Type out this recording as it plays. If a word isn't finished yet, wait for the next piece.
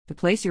To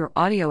place your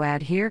audio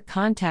ad here,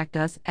 contact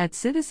us at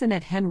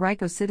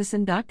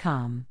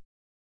citizen@henricocitizen.com.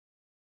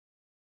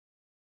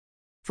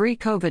 Free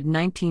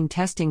COVID-19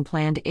 testing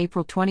planned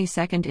April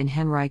 22 in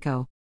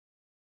Henrico.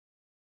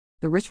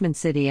 The Richmond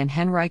City and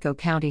Henrico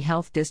County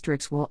Health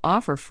Districts will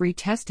offer free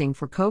testing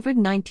for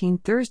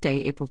COVID-19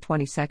 Thursday, April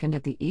 22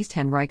 at the East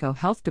Henrico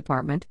Health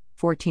Department,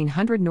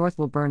 1400 North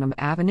Laburnum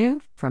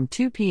Avenue, from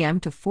 2 p.m.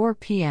 to 4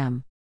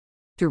 p.m.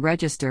 To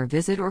register,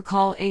 visit or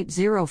call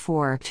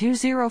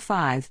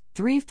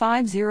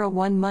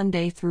 804-205-3501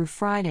 Monday through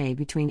Friday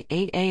between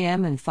 8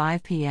 a.m. and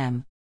 5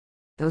 p.m.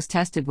 Those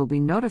tested will be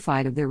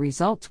notified of their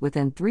results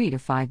within 3 to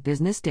 5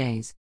 business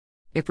days.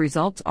 If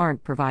results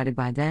aren't provided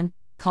by then,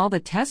 call the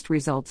test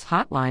results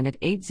hotline at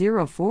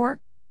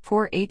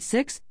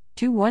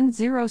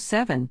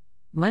 804-486-2107.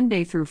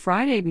 Monday through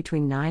Friday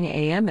between 9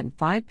 a.m. and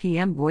 5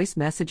 p.m. Voice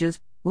messages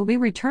will be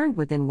returned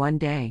within 1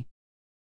 day.